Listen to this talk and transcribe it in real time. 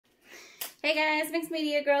Hey guys, Mixed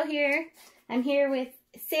Media Girl here. I'm here with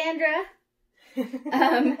Sandra.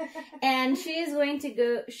 And she is going to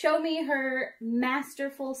go show me her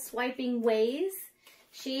masterful swiping ways.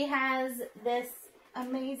 She has this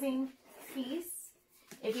amazing piece.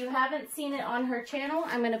 If you haven't seen it on her channel,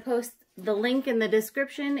 I'm going to post the link in the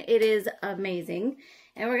description. It is amazing.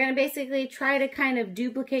 And we're going to basically try to kind of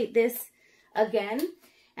duplicate this again.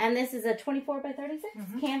 And this is a 24 by 36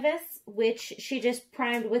 canvas, which she just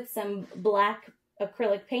primed with some black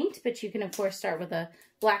acrylic paint. But you can, of course, start with a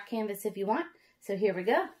black canvas if you want. So here we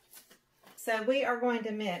go. So we are going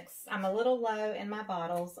to mix. I'm a little low in my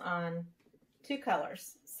bottles on two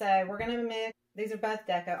colors. So we're going to mix. These are both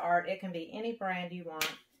DecoArt. It can be any brand you want.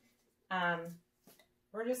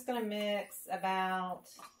 We're just going to mix about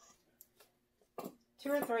 2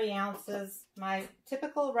 or 3 ounces. My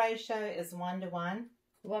typical ratio is 1 to 1.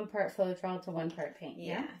 1 part Floetrol to 1 part paint.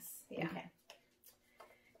 Yes. Yeah. Okay.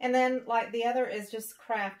 And then, like, the other is just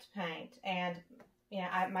craft paint. And,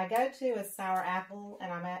 yeah, my go-to is sour apple,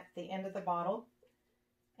 and I'm at the end of the bottle.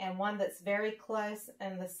 And one that's very close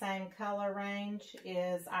in the same color range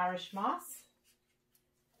is Irish moss.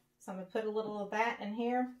 So I'm going to put a little of that in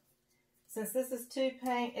here. Since this is tube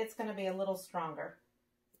paint, it's going to be a little stronger.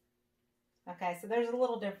 Okay, so there's a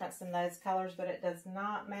little difference in those colors, but it does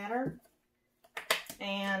not matter.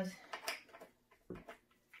 And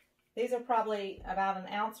these are probably about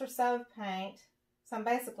 1 ounce or so of paint. So I'm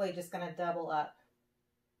basically just going to double up.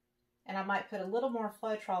 And I might put a little more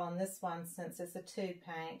Floetrol on this one since it's a tube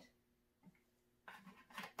paint.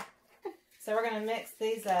 So we're going to mix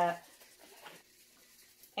these up.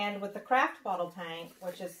 And with the craft bottle paint,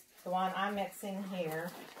 which is the one I'm mixing here,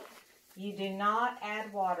 you do not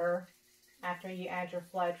add water after you add your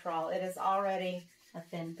Floetrol. It is already a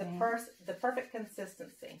thin the perfect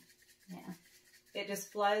consistency. Yeah. It just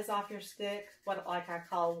flows off your stick, what like I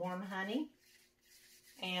call warm honey.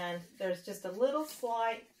 And there's just a little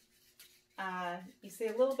slight, you see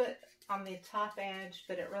a little bit on the top edge,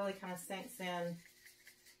 but it really kind of sinks in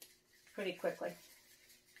pretty quickly.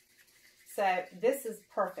 So this is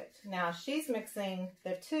perfect. Now she's mixing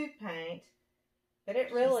the tube paint, but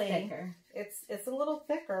it really, thicker. It's a little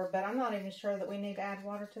thicker, but I'm not even sure that we need to add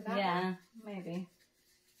water to that one. Yeah, maybe.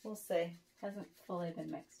 We'll see. Hasn't fully been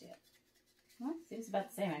mixed yet. Well, seems about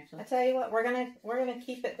the same actually. I tell you what, we're gonna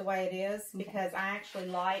keep it the way it is because I actually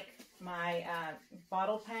like my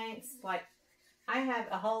bottle paints. Like I have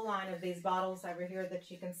a whole line of these bottles over here that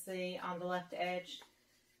you can see on the left edge.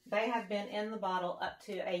 They have been in the bottle up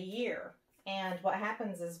to a year. And what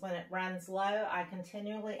happens is when it runs low, I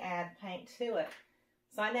continually add paint to it.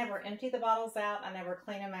 So I never empty the bottles out. I never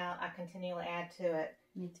clean them out. I continually add to it.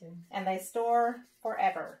 Me too. And they store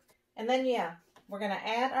forever. And then, yeah, we're going to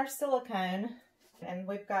add our silicone. And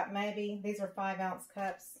we've got maybe, these are 5 ounce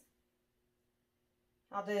cups.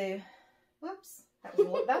 I'll do, whoops, that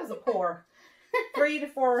was a pour. 3 to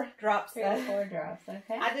 4 drops. 3 to 4 drops,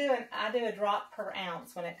 okay. I do a drop per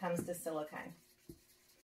ounce when it comes to silicone.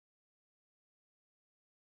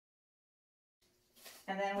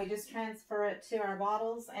 And then we just transfer it to our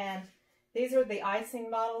bottles. And these are the icing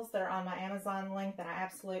bottles that are on my Amazon link that I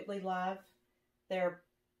absolutely love. They're,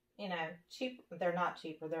 you know, cheap. They're not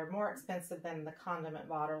cheaper. They're more expensive than the condiment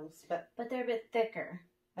bottles. But they're a bit thicker.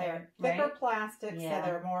 They're thicker plastic, yeah. So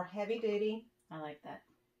they're more heavy duty. I like that.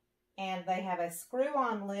 And they have a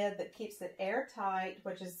screw-on lid that keeps it airtight,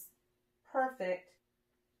 which is perfect.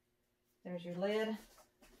 There's your lid.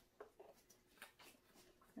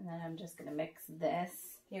 And then I'm just going to mix this.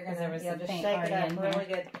 You're going to just shake it up really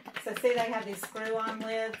good. So see, they have these screw-on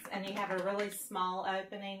lids, and you have a really small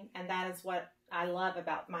opening, and that is what I love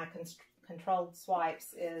about my controlled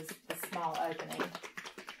swipes is the small opening.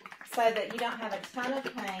 So that you don't have a ton of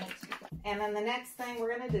paint. And then the next thing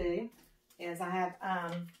we're going to do is I have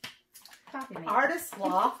Artist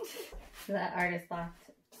Loft. That Artist Loft.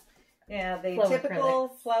 Yeah, the typical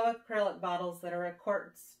Flow acrylic bottles that are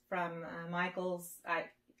quarts from Michael's.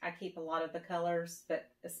 I keep a lot of the colors, but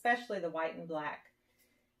especially the white and black.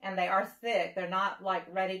 And they are thick. They're not like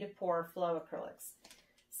ready to pour Flow acrylics.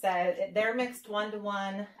 So they're mixed 1 to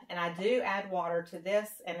 1. And I do add water to this,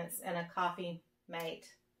 and it's in a Coffee Mate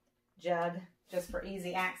jug just for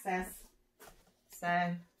easy access.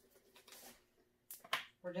 So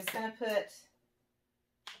we're just going to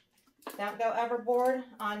don't go overboard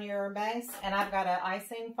on your base. And I've got an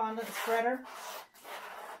icing fondant spreader.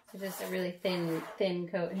 So just a really thin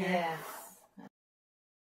coat here. Yes.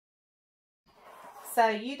 So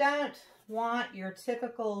you don't want your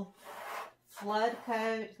typical flood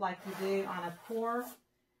coat like you do on a pour.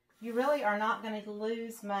 You really are not going to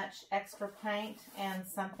lose much extra paint in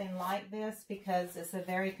something like this because it's a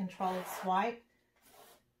very controlled swipe.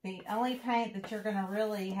 The only paint that you're going to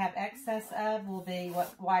really have excess of will be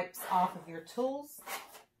what wipes off of your tools.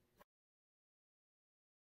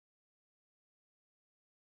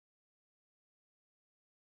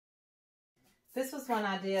 This was one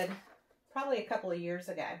I did probably a couple of years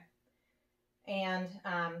ago. And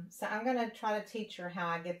so I'm going to try to teach her how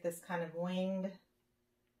I get this kind of winged,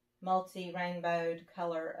 multi-rainbowed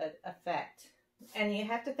color effect. And you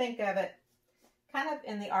have to think of it kind of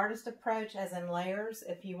in the artist approach as in layers.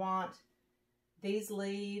 If you want these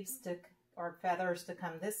leaves to or feathers to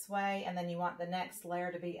come this way, and then you want the next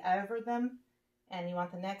layer to be over them, and you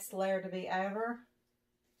want the next layer to be over,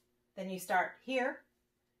 then you start here,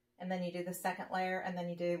 and then you do the second layer, and then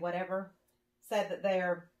you do whatever, so that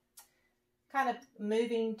they're kind of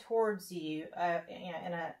moving towards you,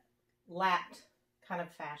 in a lapped kind of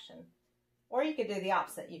fashion. Or you could do the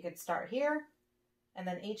opposite. You could start here, and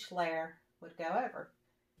then each layer would go over.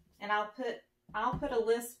 And I'll put a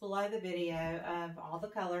list below the video of all the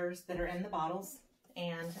colors that are in the bottles.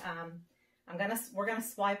 And we're gonna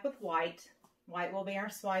swipe with white. White will be our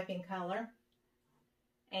swiping color,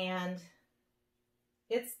 and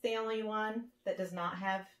it's the only one that does not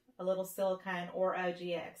have a little silicone or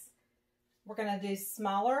OGX. We're going to do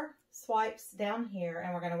smaller swipes down here,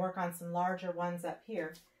 and we're going to work on some larger ones up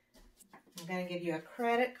here. I'm going to give you a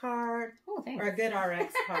credit card, or a Good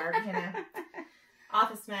RX card, you know,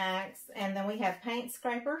 Office Max, and then we have paint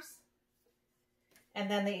scrapers. And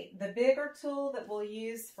then the bigger tool that we'll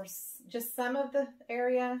use for just some of the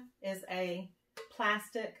area is a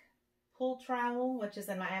plastic pull trowel, which is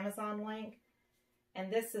in my Amazon link. And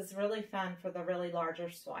this is really fun for the really larger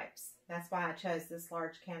swipes. That's why I chose this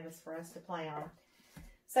large canvas for us to play on.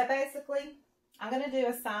 So basically, I'm going to do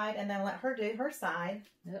a side and then let her do her side.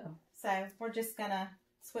 Uh-oh. So we're just going to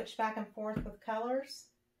switch back and forth with colors.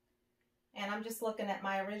 And I'm just looking at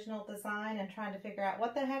my original design and trying to figure out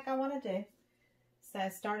what the heck I want to do. So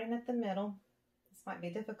starting at the middle, this might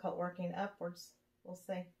be difficult working upwards. We'll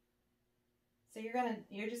see. So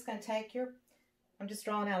you're just going to take I'm just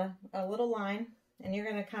drawing out a little line. And you're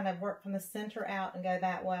going to kind of work from the center out and go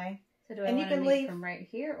that way. So do I want to leave from right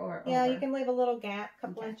here or yeah, over? You can leave a little gap, a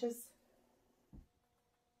couple inches.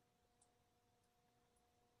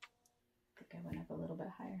 I think I went up a little bit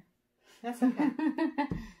higher. That's okay.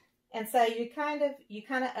 And so you kind of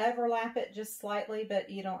overlap it just slightly,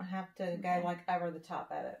 but you don't have to go like over the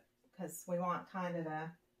top of it, because we want kind of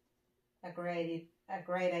a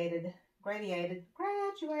graduated,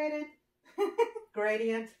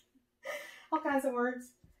 gradient. All kinds of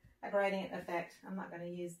words. A gradient effect. I'm not going to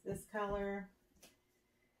use this color.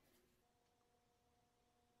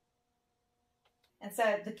 And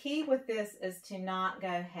so the key with this is to not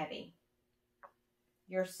go heavy.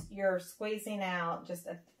 You're squeezing out just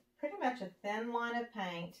pretty much a thin line of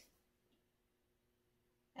paint.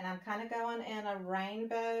 And I'm kind of going in a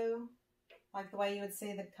rainbow, like the way you would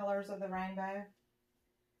see the colors of the rainbow.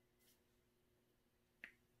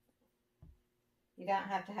 You don't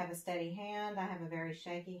have to have a steady hand. I have a very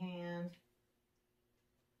shaky hand.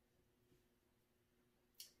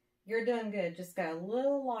 You're doing good. Just go a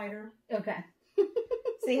little lighter. Okay.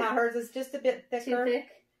 See how hers is just a bit thicker? Too thick?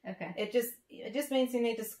 Okay. It just means you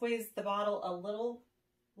need to squeeze the bottle a little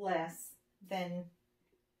less than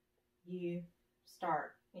you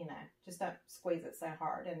start, you know. Just don't squeeze it so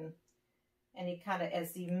hard. And you kind of,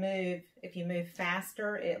 as you move, if you move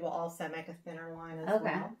faster, it will also make a thinner line as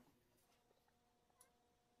well.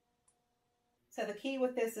 So the key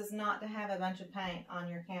with this is not to have a bunch of paint on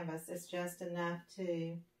your canvas. It's just enough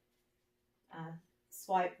to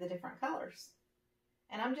swipe the different colors.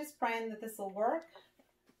 And I'm just praying that this will work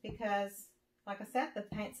because, like I said, the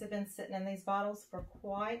paints have been sitting in these bottles for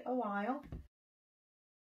quite a while.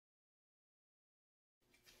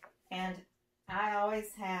 And I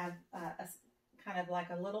always have a kind of like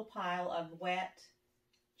a little pile of wet,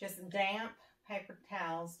 just damp paper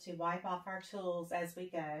towels to wipe off our tools as we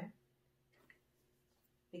go,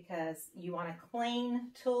 because you want a clean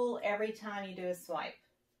tool every time you do a swipe.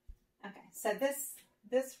 Okay, so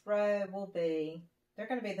this row will be, they're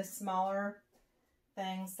going to be the smaller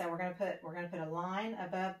things. So we're going to put a line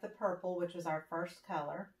above the purple, which was our first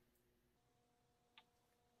color.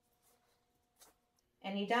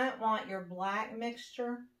 And you don't want your black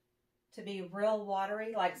mixture to be real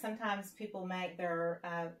watery. Like sometimes people make their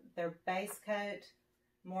base coat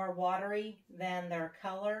more watery than their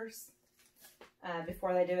colors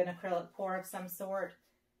before they do an acrylic pour of some sort.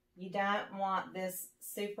 You don't want this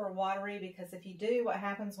super watery, because if you do, what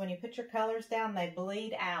happens when you put your colors down, they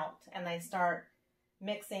bleed out and they start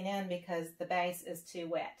mixing in because the base is too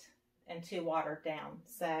wet and too watered down.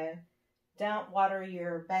 So don't water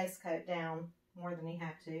your base coat down more than you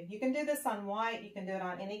have to. You can do this on white. You can do it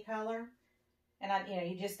on any color. And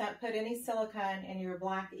you just don't put any silicone in your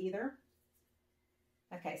black either.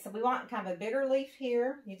 Okay, so we want kind of a bigger leaf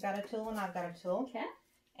here. You've got a tool and I've got a tool. Okay.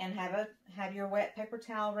 And have your wet paper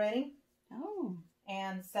towel ready. Oh.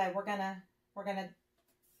 And so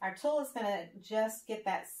our tool is gonna just get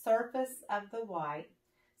that surface of the white.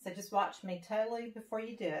 So just watch me totally before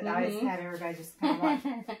you do it. I always have everybody just kind of watch.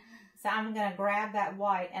 So I'm gonna grab that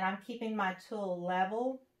white and I'm keeping my tool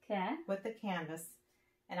level with the canvas.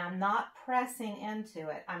 And I'm not pressing into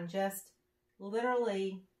it. I'm just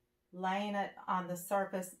literally laying it on the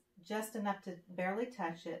surface just enough to barely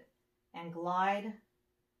touch it and glide.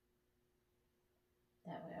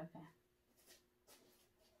 That way, okay.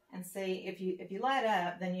 And see, if you let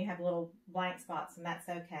up, then you have little blank spots, and that's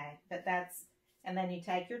okay. But and then you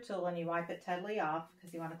take your tool and you wipe it totally off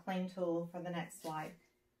because you want a clean tool for the next swipe.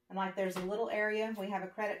 And like there's a little area, we have a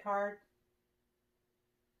credit card.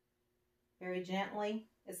 Very gently.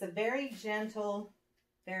 It's a very gentle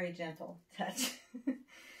touch.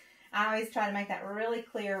 I always try to make that really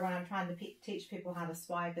clear when I'm trying to teach people how to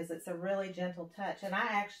swipe, is it's a really gentle touch. And I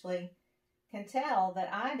actually can tell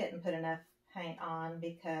that I didn't put enough paint on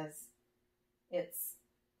because it's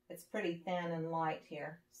pretty thin and light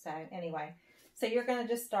here. So anyway, so you're going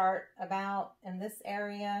to just start about in this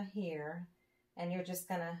area here, and you're just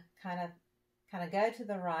going to kind of go to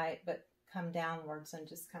the right, but come downwards and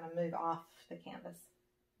just kind of move off the canvas.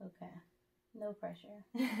 Okay. No pressure.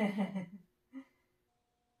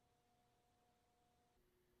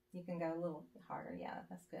 You can go a little harder. Yeah,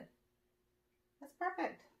 that's good. That's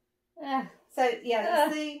perfect. Ugh. So yeah,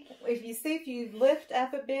 if you lift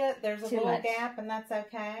up a bit, there's a Too little much. gap, and that's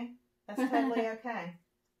okay. That's totally okay.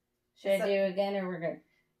 Should I do again, or we're good?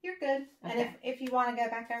 You're good. Okay. And if you want to go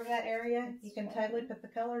back over that area, you can totally put the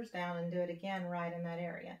colors down and do it again right in that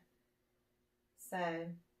area. So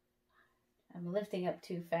I'm lifting up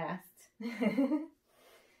too fast.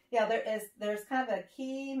 yeah, there's kind of a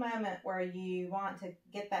key moment where you want to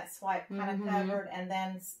get that swipe kind of covered, and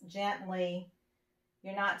then gently.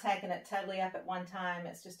 You're not taking it totally up at one time.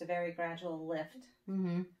 It's just a very gradual lift.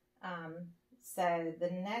 So the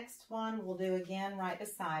next one we'll do again right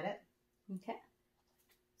beside it. Okay.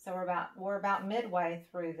 So we're about midway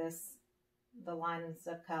through the lines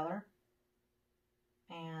of color.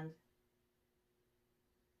 And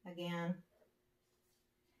again,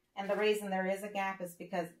 and the reason there is a gap is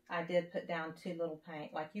because I did put down too little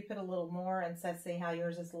paint. Like you put a little more, and so see how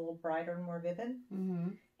yours is a little brighter and more vivid.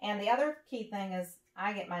 And the other key thing is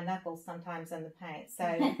I get my knuckles sometimes in the paint.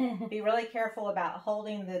 So be really careful about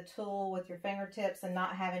holding the tool with your fingertips and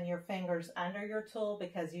not having your fingers under your tool,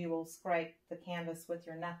 because you will scrape the canvas with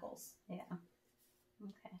your knuckles. Yeah.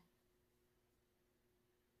 Okay.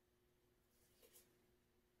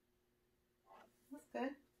 That's good.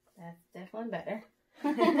 That's definitely better.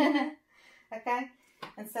 Okay.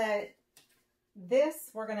 And so this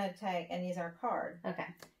we're going to take and use our card. Okay.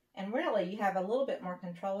 And really, you have a little bit more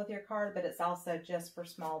control with your card, but it's also just for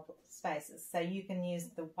small spaces. So you can use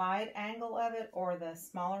the wide angle of it or the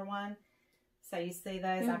smaller one. So you see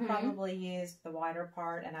those? I probably used the wider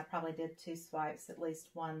part, and I probably did 2 swipes, at least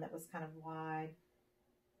one that was kind of wide.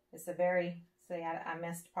 It's a very, see, I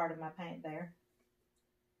missed part of my paint there.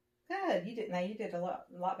 Good. You did a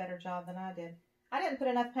lot better job than I did. I didn't put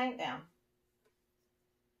enough paint down.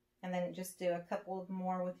 And then just do a couple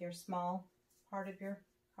more with your small part of your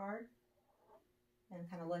card and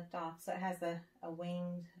kind of lift off, so it has a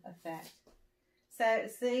winged effect. So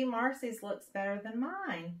see, Marcy's looks better than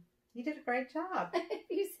mine. You did a great job.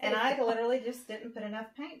 And I literally just didn't put enough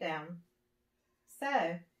paint down.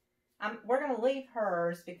 So we're going to leave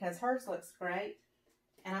hers because hers looks great,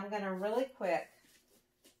 and I'm going to really quick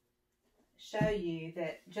show you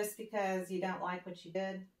that just because you don't like what you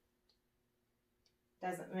did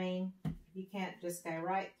doesn't mean you can't just go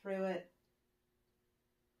right through it.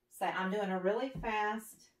 So I'm doing it really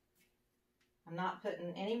fast. I'm not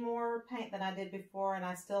putting any more paint than I did before, and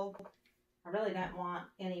I really don't want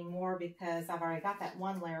any more because I've already got that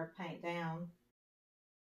one layer of paint down.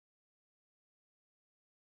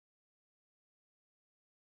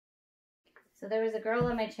 So there was a girl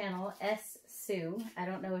on my channel, S. Sue. I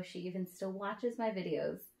don't know if she even still watches my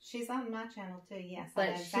videos. She's on my channel too, yes.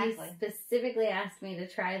 But she specifically asked me to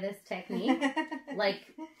try this technique like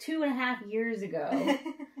 2.5 years ago.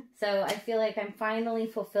 So I feel like I'm finally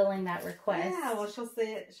fulfilling that request. Yeah, well, she'll see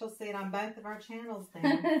it on both of our channels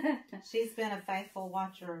then. She's been a faithful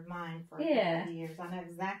watcher of mine for a couple of years. I know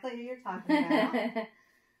exactly who you're talking about.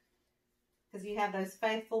 because you have those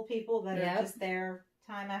faithful people that are just there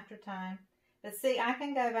time after time. But see, I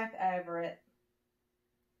can go back over it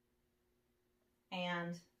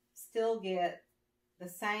and still get the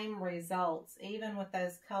same results, even with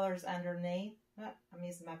those colors underneath. Oh, I'm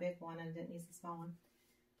using my big one and didn't use the small one.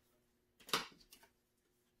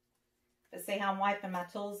 But see how I'm wiping my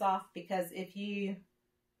tools off? Because if you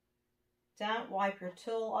don't wipe your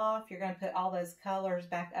tool off, you're going to put all those colors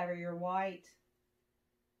back over your white.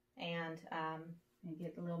 And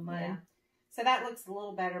get a little mud. Yeah. So that looks a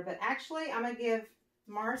little better. But actually, I'm going to give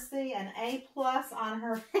Marcy an A+ on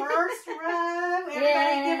her first row.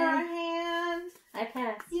 Everybody give her a hand. I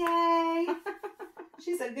passed. Yay.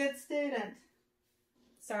 She's a good student.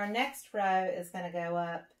 So our next row is going to go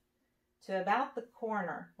up to about the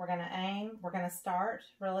corner. We're going to start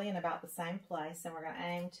really in about the same place, and we're going to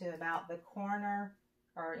aim to about the corner,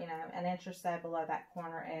 or, you know, an inch or so below that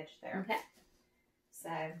corner edge there. Okay. So,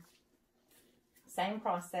 same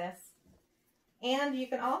process. And you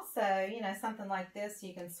can also, you know, something like this,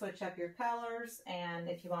 you can switch up your colors, and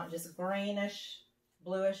if you want just greenish,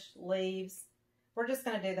 bluish leaves, we're just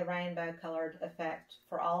going to do the rainbow colored effect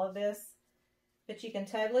for all of this. But you can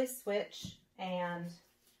totally switch and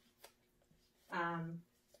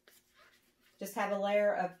just have a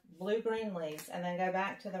layer of blue-green leaves and then go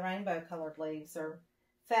back to the rainbow colored leaves or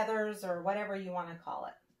feathers or whatever you want to call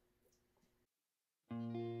it.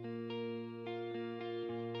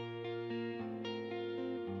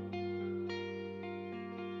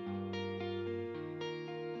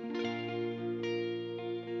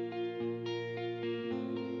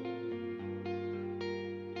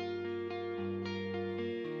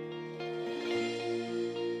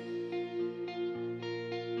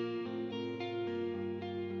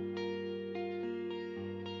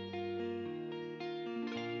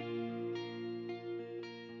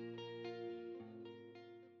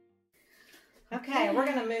 Okay, we're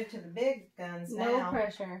going to move to the big guns now. No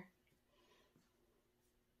pressure.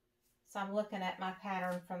 So I'm looking at my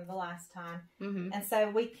pattern from the last time. Mm-hmm. And so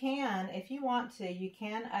we can, if you want to, you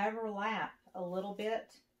can overlap a little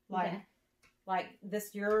bit. Like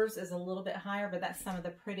this, yours is a little bit higher, but that's some of the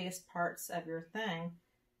prettiest parts of your thing.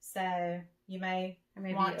 So you may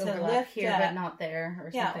want to lift here, up, but not there, or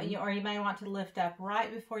something. Yeah, or you may want to lift up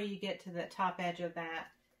right before you get to the top edge of that.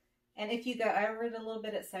 And if you go over it a little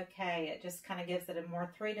bit, it's okay. It just kind of gives it a more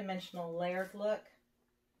three-dimensional layered look.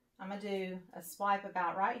 I'm going to do a swipe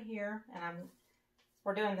about right here, and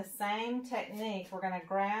we're doing the same technique. We're going to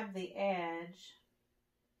grab the edge,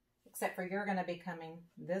 except for you're going to be coming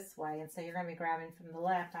this way, and so you're going to be grabbing from the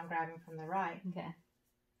left. I'm grabbing from the right. Okay.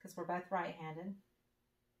 Because we're both right-handed.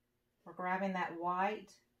 We're grabbing that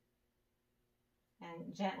white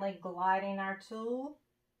and gently gliding our tool.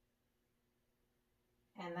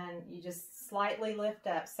 And then you just slightly lift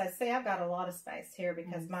up. So see, I've got a lot of space here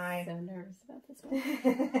because I'm so nervous about this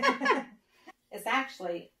one. It's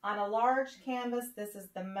actually, on a large canvas, this is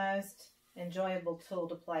the most enjoyable tool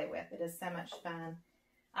to play with. It is so much fun.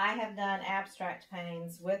 I have done abstract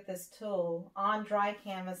paintings with this tool on dry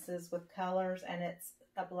canvases with colors, and it's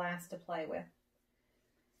a blast to play with.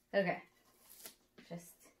 Okay. Just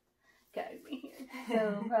guide me here.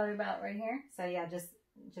 So probably about right here. So yeah, just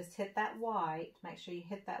hit that white. Make sure you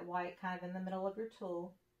hit that white kind of in the middle of your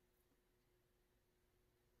tool.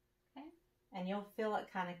 Okay. And you'll feel it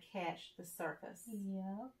kind of catch the surface.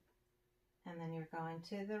 Yep. And then you're going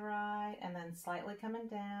to the right and then slightly coming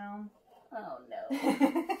down. Oh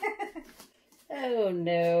no. Oh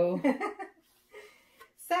no.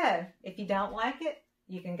 So, if you don't like it,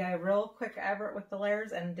 you can go real quick over it with the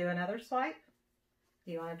layers and do another swipe.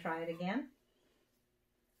 Do you want to try it again?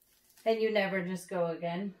 And you never just go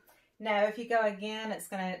again? No, if you go again, it's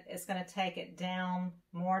gonna take it down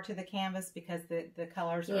more to the canvas because the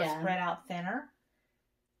colors are spread out thinner.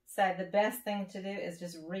 So the best thing to do is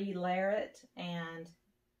just re-layer it and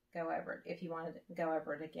go over it if you want to go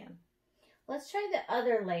over it again. Let's try the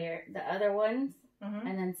other layer, the other ones,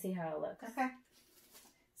 and then see how it looks. Okay.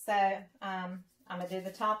 So I'm gonna do the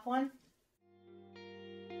top one.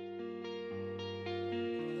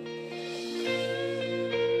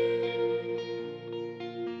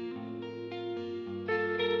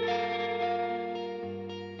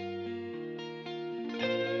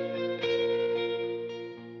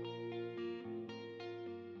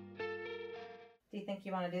 Do you think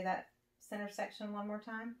you want to do that center section one more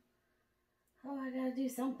time? Oh, I gotta do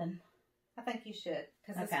something. I think you should,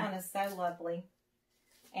 because this one is so lovely.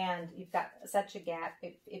 And you've got such a gap.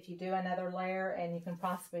 If you do another layer, and you can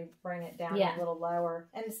possibly bring it down a little lower,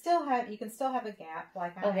 and you can still have a gap.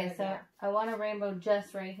 Like I have a gap. I want a rainbow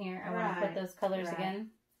just right here. I want to put those colors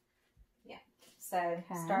again. Yeah. So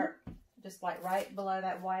start just like right below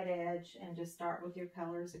that white edge, and just start with your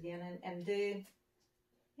colors again, and do,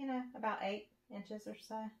 you know, about 8 inches or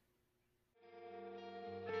so.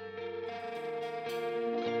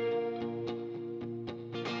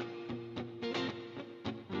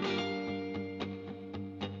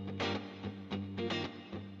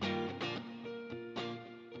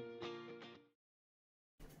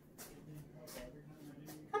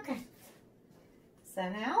 Okay, so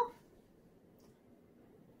now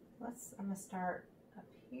I'm gonna start up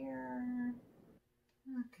here.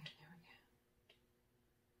 Okay, there we go.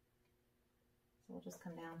 So we'll just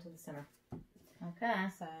come down to the center. Okay.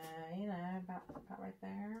 So, you know, about right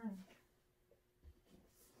there.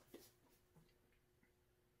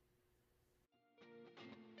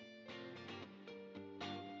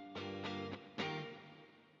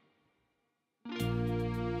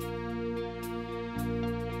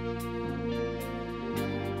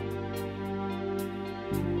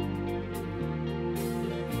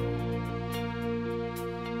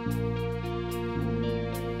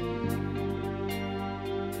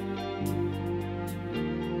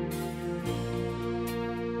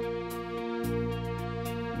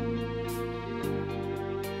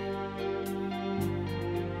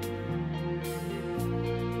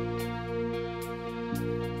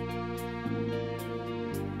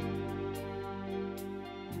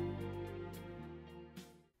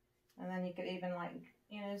 You could even, like,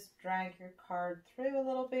 you know, just drag your card through a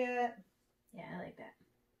little bit. Yeah, I like that.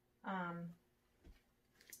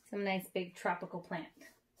 Some nice big tropical plant.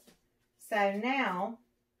 So now,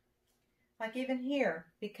 like even here,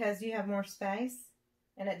 because you have more space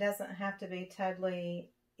and it doesn't have to be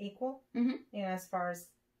totally equal, you know, as far as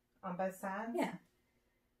on both sides. Yeah.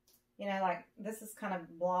 You know, like this is kind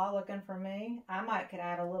of blah looking for me. I might could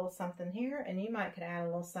add a little something here, and you might could add a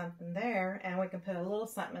little something there, and we can put a little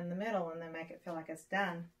something in the middle and then make it feel like it's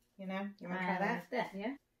done. You know, you want to try that? Like that,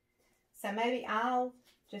 yeah. So maybe I'll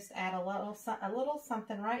just add a little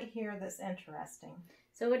something right here that's interesting.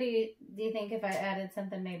 So what do you think if I added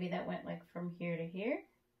something maybe that went like from here to here,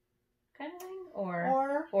 kind of thing,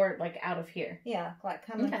 or like out of here? Yeah, like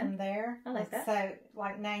coming from there. I like that. So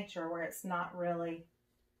like nature, where it's not really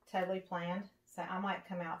totally planned. So I might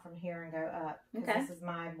come out from here and go up, because this is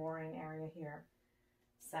my boring area here.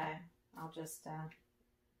 So I'll just,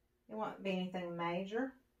 it won't be anything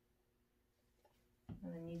major.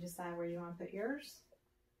 And then you decide where you want to put yours.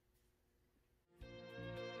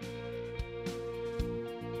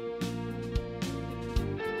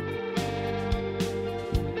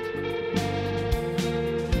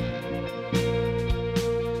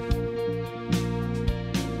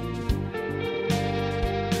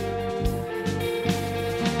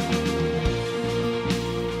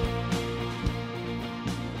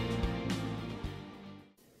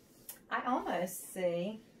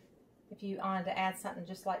 See if you wanted to add something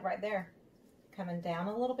just like right there, coming down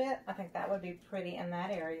a little bit. I think that would be pretty in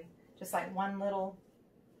that area, just like one little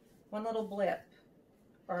blip,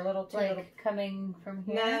 or a little little coming from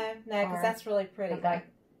here. No, because that's really pretty. Okay.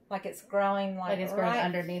 Like it's growing, like it's growing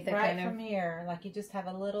underneath it, right kind from here. Like you just have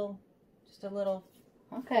a little.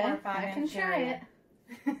 Okay, 4 or 5 I can inch try area.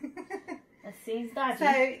 it. Let's see, it's dodgy.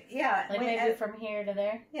 So yeah, like maybe from here to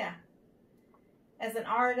there. Yeah. As an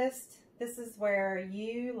artist, this is where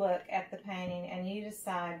you look at the painting and you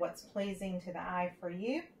decide what's pleasing to the eye for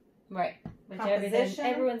you. Right. Which Composition.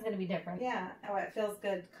 everyone's going to be different. Yeah. What feels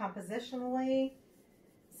good compositionally,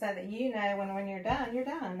 so that you know when you're done, you're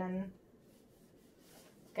done. And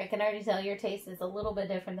I can already tell your taste is a little bit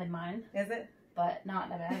different than mine. Is it? But not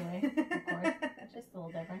in a bad way, of course. It's just a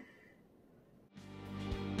little different.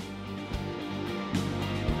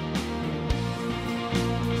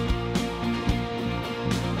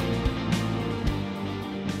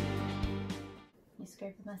 You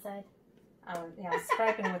scrape with my side? Oh, yeah, I was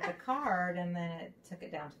scraping with the card, and then it took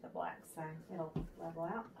it down to the black, so it'll level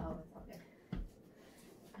out. Oh, it's all good.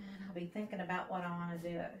 And I'll be thinking about what I want to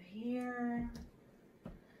do up here.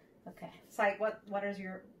 Okay. It's like, what is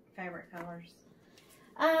your favorite colors?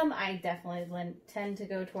 I definitely tend to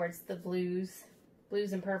go towards the blues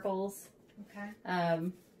and purples. Okay.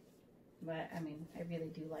 But I mean, I really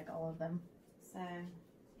do like all of them. So.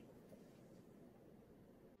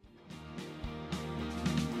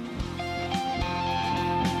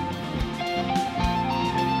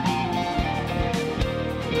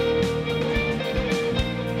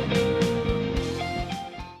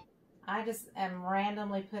 I just am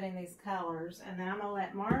randomly putting these colors, and then I'm gonna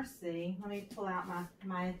let Marcy. Let me pull out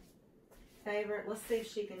my favorite. Let's see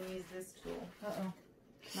if she can use this tool.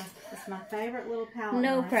 It's my favorite little palette.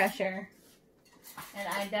 No pressure. And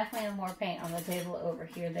I definitely have more paint on the table over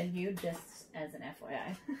here than you. Just as an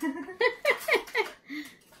FYI.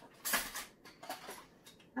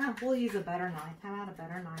 Oh, we'll use a butter knife. How about a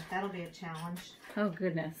butter knife? That'll be a challenge. Oh,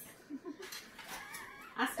 goodness.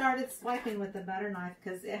 I started swiping with the butter knife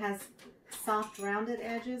because it has soft rounded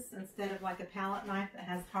edges instead of like a palette knife that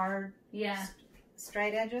has hard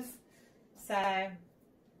straight edges. So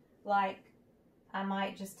like I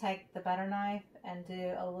might just take the butter knife and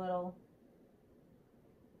do a little,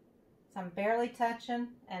 so I'm barely touching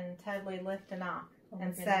and totally lifting off.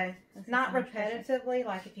 And so not repetitively,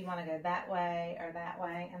 like if you want to go that way or that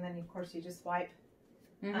way, and then of course you just wipe.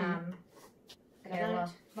 Let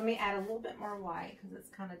me add a little bit more white because it's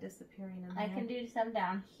kind of disappearing in there. I can do some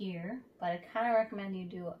down here, but I kind of recommend you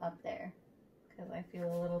do up there because I feel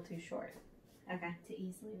a little too short. Okay. To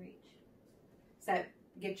easily reach. So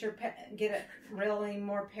get it really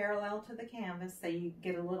more parallel to the canvas so you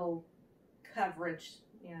get a little coverage,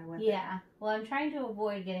 you know. With it. Well, I'm trying to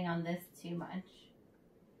avoid getting on this too much.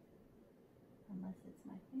 Unless it's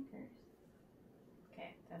my fingers.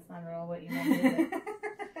 Okay, that's not at all what you want to do.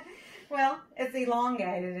 Well, it's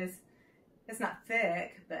elongated. It's not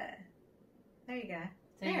thick, but there you go.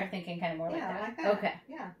 So you're thinking kind of more like that? Like that. Okay.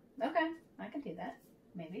 Yeah. Okay, I can do that.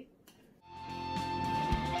 Maybe.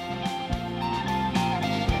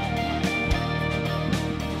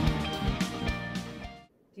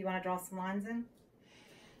 Do you want to draw some lines in?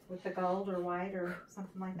 With the gold or white or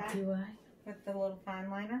something like that? Do I? With the little fine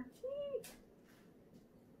liner.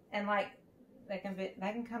 And like they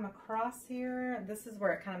can come across here. This is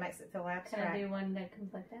where it kind of makes it feel abstract. Can I do one that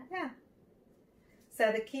comes like that? Yeah.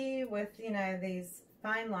 So the key with, you know, these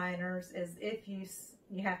fine liners is if you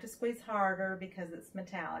have to squeeze harder because it's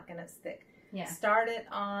metallic and it's thick. Yeah. Start it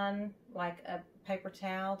on like a paper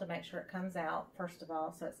towel to make sure it comes out first of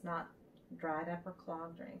all, so it's not dried up or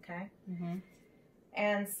clogged or okay.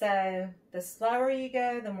 And so the slower you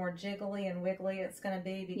go, the more jiggly and wiggly it's going to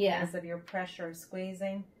be because of your pressure of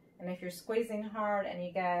squeezing. And if you're squeezing hard and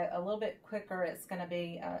you go a little bit quicker, it's going to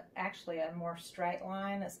be actually a more straight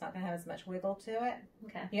line. It's not going to have as much wiggle to it.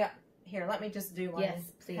 Okay. Yeah. Here, let me just do one.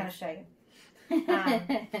 Yes, please. Kind of show you.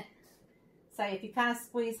 So if you kind of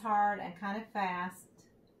squeeze hard and kind of fast,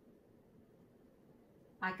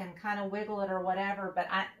 I can kind of wiggle it or whatever. But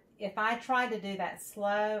if I tried to do that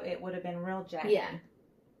slow, it would have been real jagged. Yeah.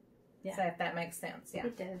 So if that makes sense. Yeah.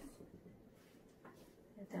 It does.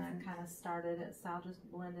 And I kind of started it, so I'll just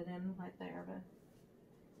blend it in right there. But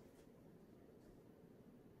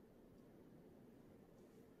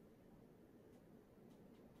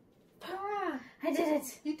I did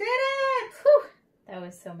it! You did it! Whew. That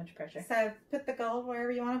was so much pressure. So put the gold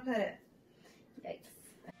wherever you want to put it. Yikes.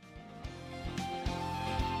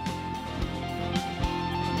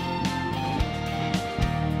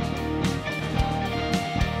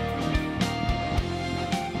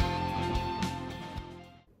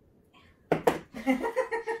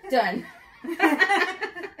 Done.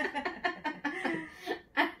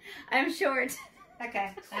 I'm short.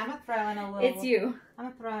 Okay, I'm gonna throw in a little. It's you. I'm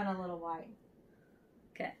gonna throw in a little white.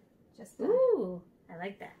 Okay. Just ooh, I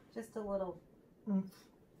like that. Just a little. Oomph.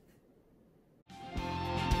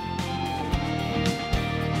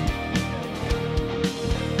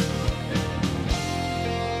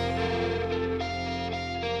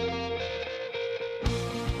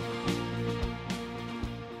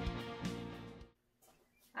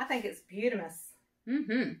 I think it's beautiful.